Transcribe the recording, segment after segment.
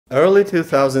Early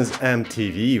 2000s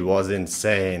MTV was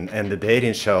insane, and the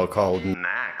dating show called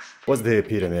Next was the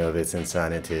epitome of its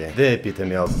insanity. The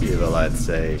epitome of evil, I'd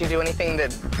say. Do you do anything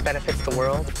that benefits the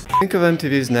world? Think of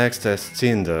MTV's Next as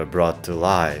Tinder brought to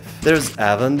life. There's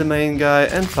Evan, the main guy,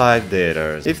 and 5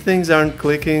 daters. If things aren't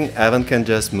clicking, Evan can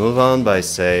just move on by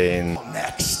saying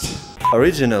Next.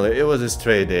 Originally, it was a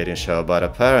straight dating show, but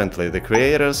apparently the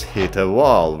creators hit a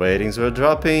wall. Ratings were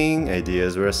dropping,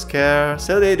 ideas were scarce,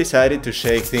 so they decided to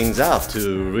shake things up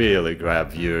to really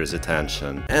grab viewers'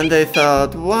 attention. And they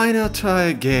thought, why not try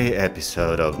a gay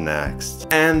episode of Next?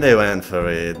 And they went for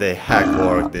it. They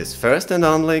hack-worked this first and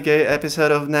only gay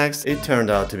episode of Next. It turned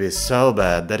out to be so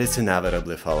bad that it's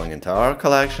inevitably falling into our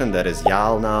collection that is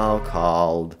y'all now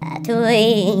called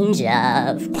Range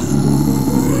of.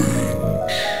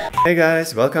 Hey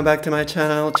guys, welcome back to my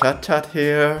channel, Chat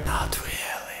here. Not really.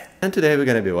 And today we're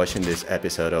gonna be watching this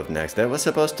episode of Next that was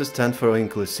supposed to stand for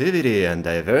inclusivity and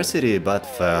diversity but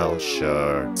fell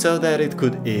short, so that it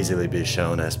could easily be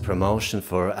shown as promotion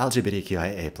for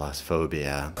LGBTQIA+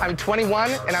 phobia. I'm 21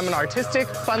 and I'm an artistic,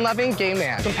 fun-loving gay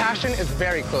man. Compassion is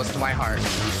very close to my heart.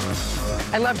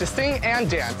 I love to sing and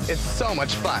dance. It's so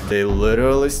much fun. They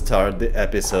literally start the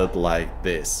episode like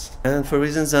this. And for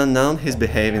reasons unknown, he's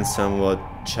behaving somewhat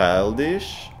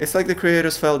childish. It's like the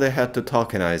creators felt they had to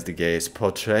tokenize the gays,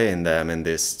 portraying them in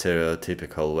this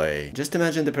stereotypical way. Just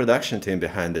imagine the production team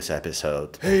behind this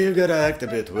episode. Hey, you gotta act a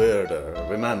bit weirder.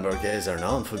 Remember, gays are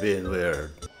known for being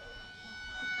weird.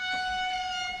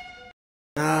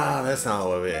 Ah, that's not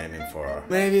what we're aiming for.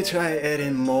 Maybe try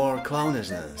adding more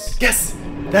clownishness. Yes!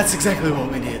 That's exactly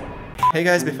what we need. Hey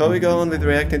guys, before we go on with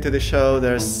reacting to the show,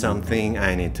 there's something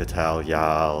I need to tell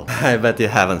y'all. I bet you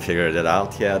haven't figured it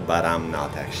out yet, but I'm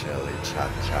not actually chat.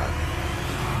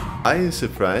 Are you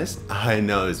surprised? I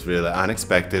know it's really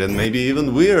unexpected and maybe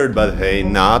even weird, but hey,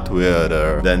 not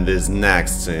weirder than this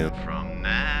next scene from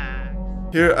Next.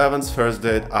 Here Evan's first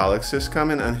date Alex is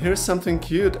coming, and here's something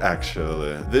cute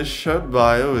actually. This short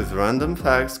bio with random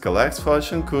facts, collects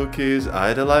fortune cookies,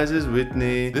 idolizes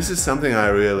Whitney. This is something I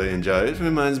really enjoy. It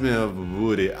reminds me of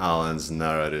Woody Allen's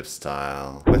narrative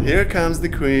style. But here comes the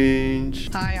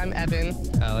cringe. Hi, I'm Evan.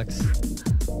 Alex.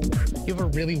 You have a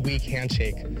really weak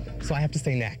handshake, so I have to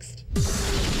say next.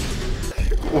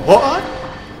 What?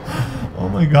 Oh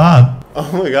my god.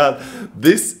 Oh my god.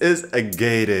 This is a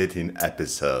gay dating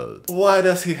episode. Why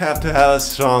does he have to have a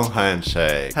strong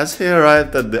handshake? Has he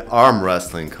arrived at the arm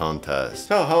wrestling contest?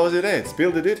 So, how was your date?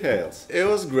 Spill the details. It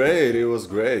was great, it was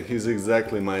great. He's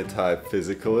exactly my type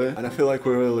physically, and I feel like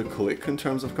we really click in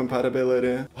terms of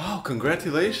compatibility. Wow,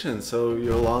 congratulations. So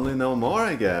you'll only know more,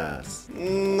 I guess.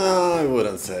 No, I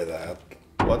wouldn't say that.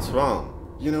 What's wrong?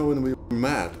 You know, when we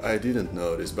met, I didn't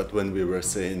notice, but when we were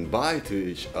saying bye to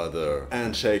each other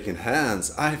and shaking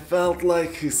hands, I felt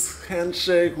like his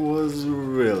handshake was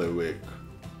really weak.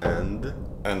 And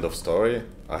end of story.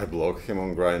 I blocked him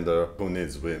on Grindr. Who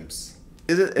needs wimps?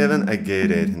 Is it even a gay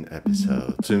dating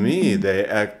episode? To me, they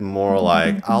act more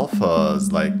like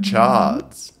alphas, like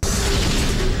chods.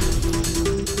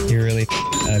 You're really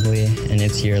ugly, and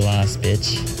it's your loss,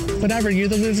 bitch. Whatever, you're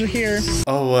the loser here.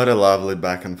 Oh, what a lovely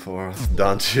back and forth,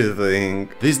 don't you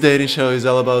think? This dating show is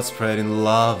all about spreading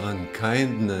love and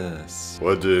kindness.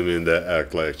 What do you mean they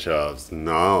act like chops?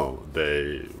 No,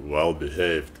 they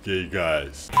well-behaved gay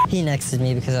guys. He nexted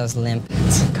me because I was limp.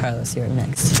 Carlos, you're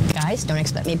next. Guys, don't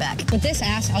expect me back. With this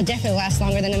ass, I'll definitely last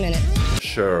longer than a minute.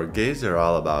 Sure, gays are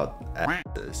all about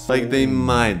asses. Like they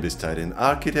might be studying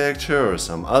architecture or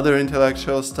some other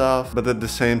intellectual stuff, but at the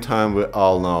same time we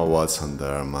all know what's on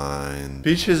their mind.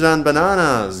 Peaches and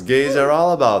bananas, gays are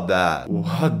all about that.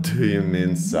 What do you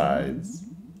mean sides?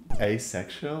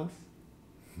 Asexuals?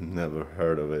 Never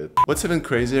heard of it. What's even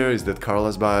crazier is that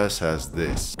Carlos bio says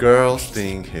this: girls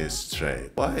think he's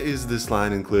straight. Why is this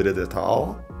line included at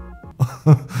all?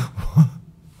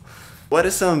 What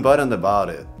is so important about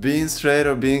it? Being straight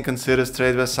or being considered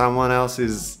straight by someone else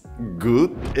is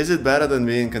good? Is it better than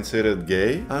being considered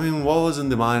gay? I mean, what was in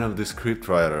the mind of the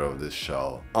scriptwriter of this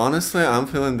show? Honestly, I'm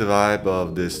feeling the vibe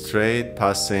of this straight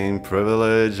passing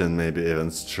privilege and maybe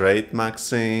even straight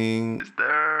maxing. Is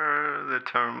there the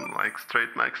term like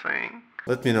straight maxing?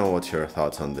 Let me know what your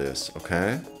thoughts on this,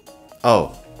 okay?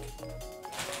 Oh,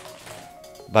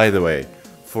 by the way,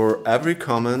 for every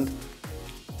comment,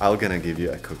 I'm gonna give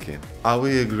you a cookie. Are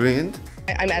we agreed?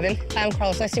 I'm Evan. I'm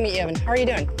Carlos. Nice to meet you, Evan. How are you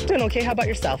doing? Doing okay, how about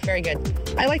yourself? Very good.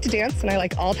 I like to dance, and I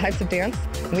like all types of dance.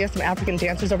 And we have some African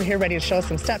dancers over here ready to show us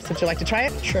some steps. Would you like to try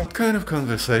it? Sure. What kind of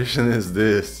conversation is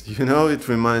this? You know, it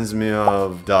reminds me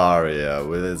of Daria,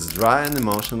 with its dry and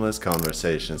emotionless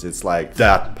conversations. It's like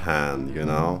deadpan, you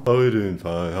know? How are you doing?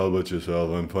 Fine. How about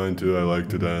yourself? I'm fine too. I like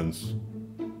to dance.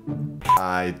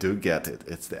 I do get it,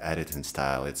 it's the editing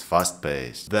style, it's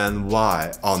fast-paced. Then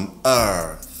why on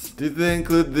earth did they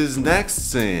include this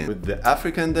next scene with the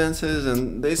African dances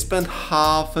and they spent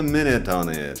half a minute on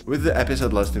it, with the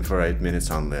episode lasting for 8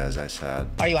 minutes only, as I said.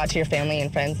 Are you out to your family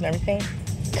and friends and everything?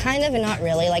 Kind of and not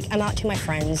really. Like, I'm out to my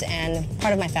friends, and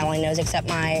part of my family knows, except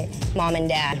my mom and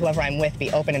dad. Whoever I'm with, be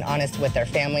open and honest with their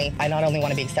family. I not only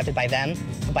want to be accepted by them,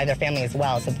 but by their family as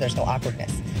well, so that there's no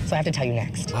awkwardness. So I have to tell you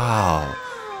next. Wow.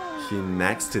 He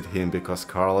nexted him because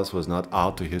Carlos was not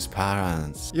out to his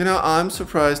parents. You know, I'm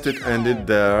surprised it ended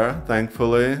there,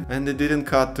 thankfully. And it didn't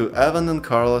cut to Evan and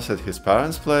Carlos at his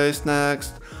parents' place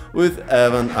next, with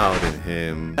Evan outing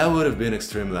him. That would have been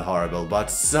extremely horrible,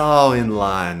 but so in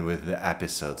line with the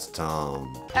episode's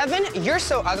tone. Evan, you're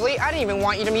so ugly, I didn't even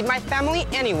want you to meet my family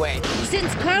anyway.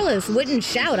 Since Carlos wouldn't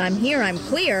shout, "I'm here, I'm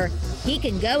queer," he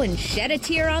can go and shed a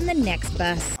tear on the next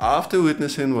bus. After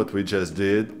witnessing what we just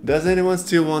did, does anyone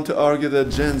still want to argue that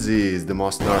Gen Z is the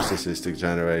most narcissistic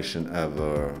generation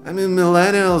ever? I mean,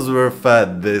 millennials were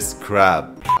fed this crap.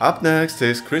 Up next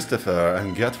is Christopher,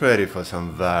 and get ready for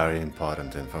some very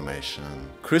important information.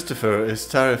 Christopher is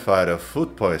terrified of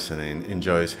food poisoning,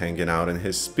 enjoys hanging out in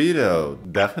his Speedo,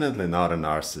 definitely not a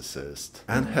narcissist,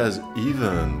 and has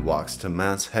even waxed a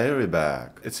man's hairy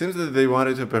back. It seems that they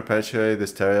wanted to perpetuate the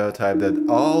stereotype that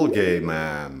all gay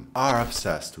men are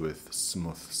obsessed with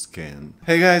smooth skin.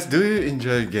 Hey guys, do you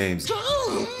enjoy games?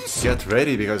 Get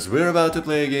ready, because we're about to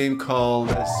play a game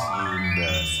called Assume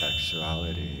Their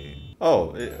Sexuality.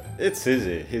 Oh, it's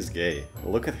easy, he's gay.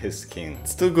 Look at his skin.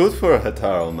 It's too good for a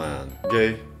hetero man.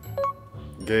 Gay.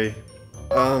 Gay.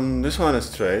 This one is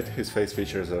straight. His face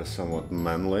features are somewhat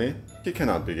manly. He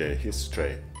cannot be gay, he's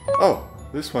straight. Oh,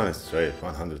 this one is straight,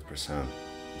 100%.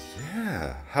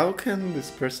 Yeah, how can this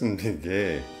person be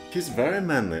gay? He's very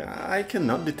manly. I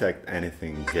cannot detect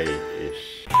anything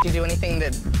gay-ish. Do you do anything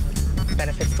that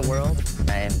benefits the world?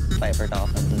 I fight for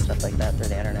dolphins and stuff like that through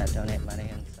the internet, donate money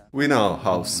and stuff. We know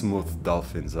how smooth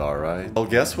dolphins are, right? Well,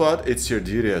 guess what? It's your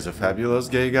duty as a fabulous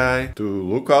gay guy to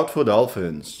look out for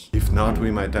dolphins. If not,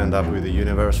 we might end up with a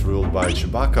universe ruled by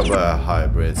Chewbacca bear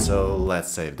hybrid, so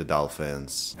let's save the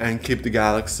dolphins. And keep the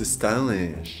galaxy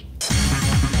stylish.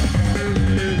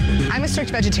 I'm a strict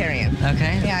vegetarian.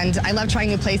 Okay. And I love trying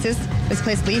new places. This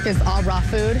place, Leaf, is all raw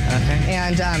food. Okay.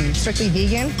 And strictly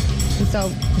vegan. And so,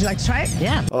 would you like to try it?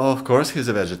 Yeah. Oh, of course he's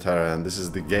a vegetarian. This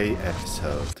is the gay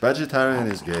episode. Vegetarian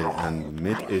is gay and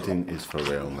meat eating is for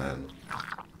real men.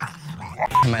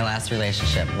 In my last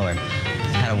relationship, Lord,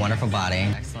 had a wonderful body,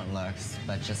 excellent looks,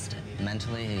 but just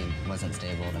mentally he wasn't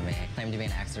stable to me. Claimed to be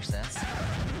an exorcist.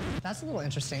 That's a little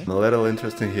interesting. A little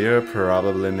interesting here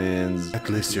probably means at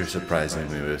least you're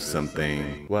surprising me with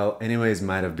something. Well, anyways,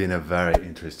 might have been a very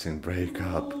interesting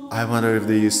breakup. I wonder if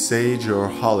they use sage or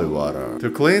holy water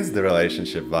to cleanse the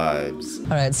relationship vibes.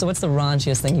 All right, so what's the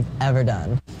raunchiest thing you've ever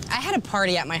done? I had a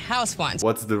party at my house once.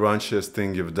 What's the raunchiest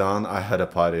thing you've done? I had a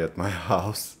party at my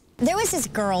house. There was this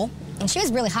girl, and she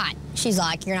was really hot. She's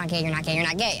like, "You're not gay, you're not gay, you're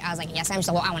not gay." I was like, "Yes, I'm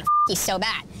so, well, I want to you so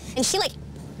bad." And she like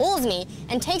pulls me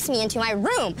and takes me into my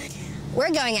room.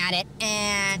 We're going at it,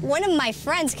 and one of my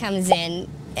friends comes in,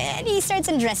 and he starts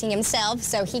undressing himself,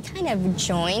 so he kind of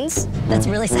joins. That's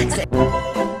really sexy.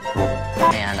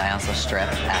 And I also strip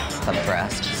at the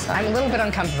breast. So. I'm a little bit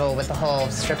uncomfortable with the whole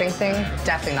stripping thing.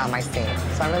 Definitely not my scene.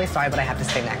 So I'm really sorry, but I have to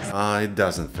stay next. It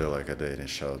doesn't feel like a dating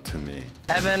show to me.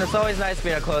 Evan, it's always nice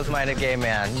being a closed-minded gay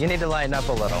man. You need to lighten up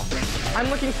a little. I'm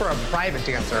looking for a private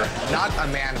dancer, not a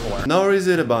man whore. Nor is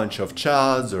it a bunch of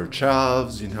chads or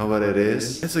chavs, you know what it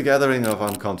is? It's a gathering of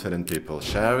unconfident people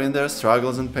sharing their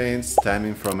struggles and pains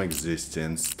stemming from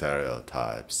existing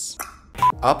stereotypes.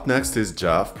 Up next is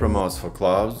Jeff, promotes for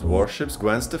clubs, worships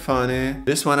Gwen Stefani.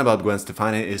 This one about Gwen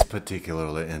Stefani is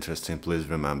particularly interesting, please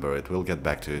remember it, we'll get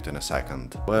back to it in a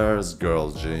second. Wears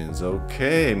girls' jeans?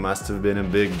 Okay, must have been a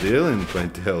big deal in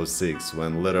 2006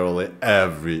 when literally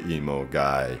every emo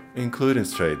guy, including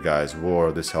straight guys,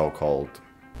 wore the so-called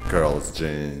girls'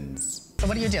 jeans. So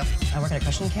what do you do? I work at a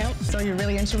Christian camp. So you're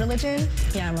really into religion?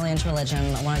 Yeah, I'm really into religion.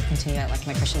 I want to continue at like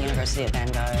my Christian university at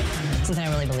Vanguard. Something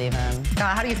I really believe in.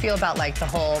 How do you feel about like the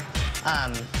whole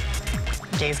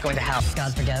gays going to hell?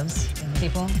 God forgives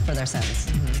people for their sins.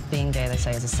 Being gay, they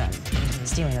say, is a sin.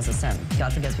 Stealing is a sin.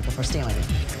 God forgives people for stealing.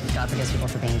 God forgives people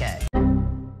for being gay.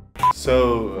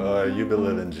 So, you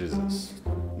believe in Jesus?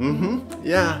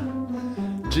 Yeah.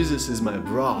 Jesus is my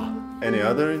bra. Any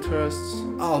other interests?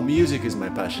 Oh, music is my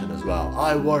passion as well.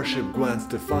 I worship Gwen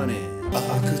Stefani.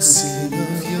 I could sing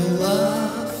of your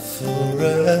love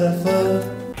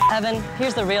forever. Evan,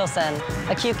 here's the real sin.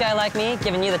 A cute guy like me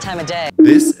giving you the time of day.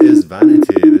 This is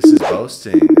vanity, this is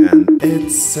boasting, and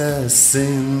it's a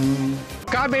sin.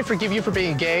 God may forgive you for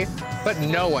being gay, but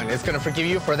no one is gonna forgive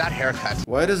you for that haircut.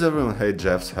 Why does everyone hate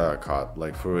Jeff's haircut?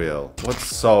 Like, for real. What's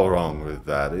so wrong with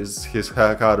that? Is his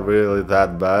haircut really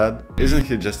that bad? Isn't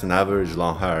he just an average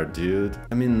long-haired dude?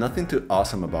 I mean, nothing too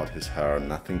awesome about his hair,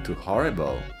 nothing too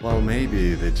horrible. Well,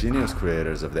 maybe the genius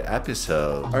creators of the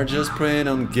episode are just preying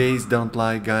on gays don't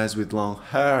like guys with long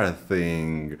hair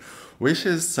thing, which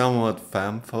is somewhat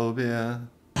femphobia.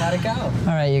 How'd it go?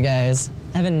 Alright, you guys.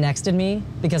 Evan nexted me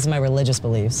because of my religious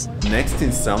beliefs.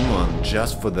 Nexting someone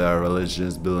just for their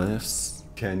religious beliefs?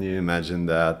 Can you imagine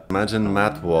that? Imagine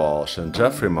Matt Walsh and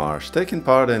Jeffrey Marsh taking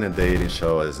part in a dating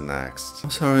show as Next. I'm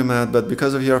sorry, Matt, but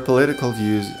because of your political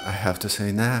views, I have to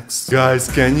say Next.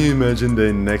 Guys, can you imagine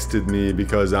they nexted me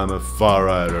because I'm a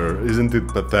far-righter? Isn't it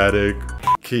pathetic?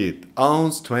 Keith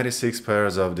owns 26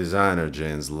 pairs of designer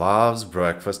jeans, loves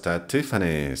breakfast at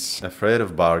Tiffany's, afraid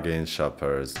of bargain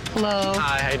shoppers. Hello.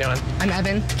 Hi, how you doing? I'm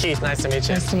Evan. Keith, nice to meet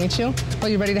you. Nice to meet you. Are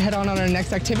you ready to head on our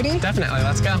next activity? Definitely,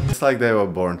 let's go. It's like they were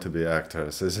born to be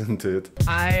actors, isn't it?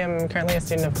 I am currently a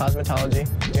student of cosmetology,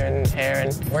 doing hair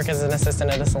and work as an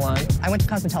assistant at a salon. I went to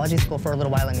cosmetology school for a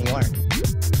little while in New York.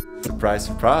 Surprise,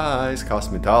 surprise,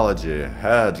 cosmetology,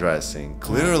 hairdressing,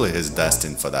 clearly he's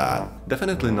destined for that.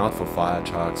 Definitely not for fire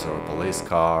trucks or police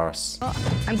cars. Well,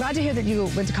 I'm glad to hear that you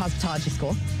went to cosmetology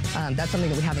school. That's something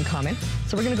that we have in common.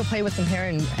 So we're gonna go play with some hair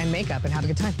and makeup and have a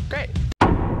good time. Great.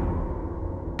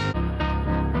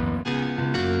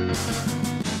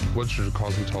 What's your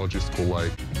cosmetology school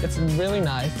like? It's really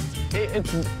nice.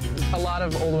 It's a lot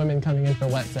of old women coming in for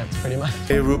wet sets, pretty much.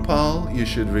 Hey RuPaul, you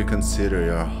should reconsider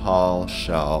your whole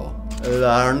show.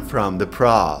 Learn from the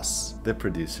pros, the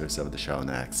producers of the show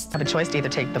Next. Have a choice to either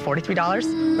take the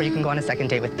 $43 or you can go on a second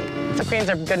date with me. Some queens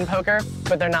are good in poker,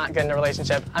 but they're not good in a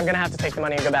relationship. I'm gonna have to take the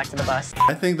money and go back to the bus.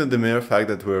 I think that the mere fact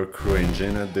that we're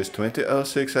cringing at this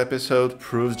 2006 episode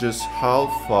proves just how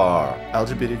far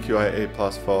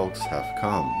LGBTQIA+ folks have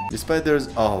come. Despite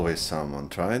there's always someone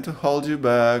trying to hold you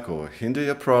back or hinder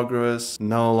your progress,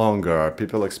 no longer are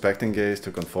people expecting gays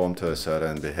to conform to a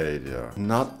certain behavior.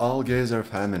 Not all gays are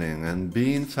feminine, and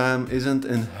being femme isn't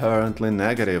inherently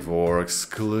negative or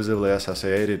exclusively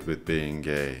associated with being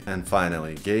gay. And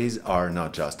finally, gays are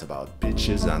not just about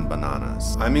peaches and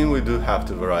bananas. I mean, we do have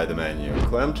to vary the menu.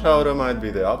 Clam chowder might be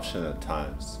the option at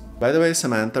times. By the way,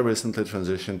 Samantha recently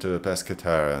transitioned to a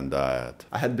pescatarian diet.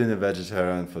 I had been a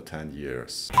vegetarian for 10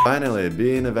 years. Finally,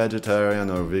 being a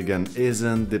vegetarian or vegan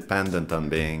isn't dependent on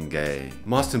being gay.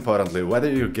 Most importantly,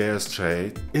 whether you're gay or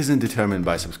straight isn't determined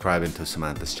by subscribing to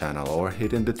Samantha's channel or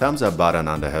hitting the thumbs up button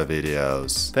under her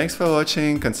videos. Thanks for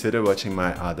watching, consider watching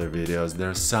my other videos. There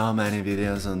are so many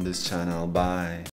videos on this channel. Bye!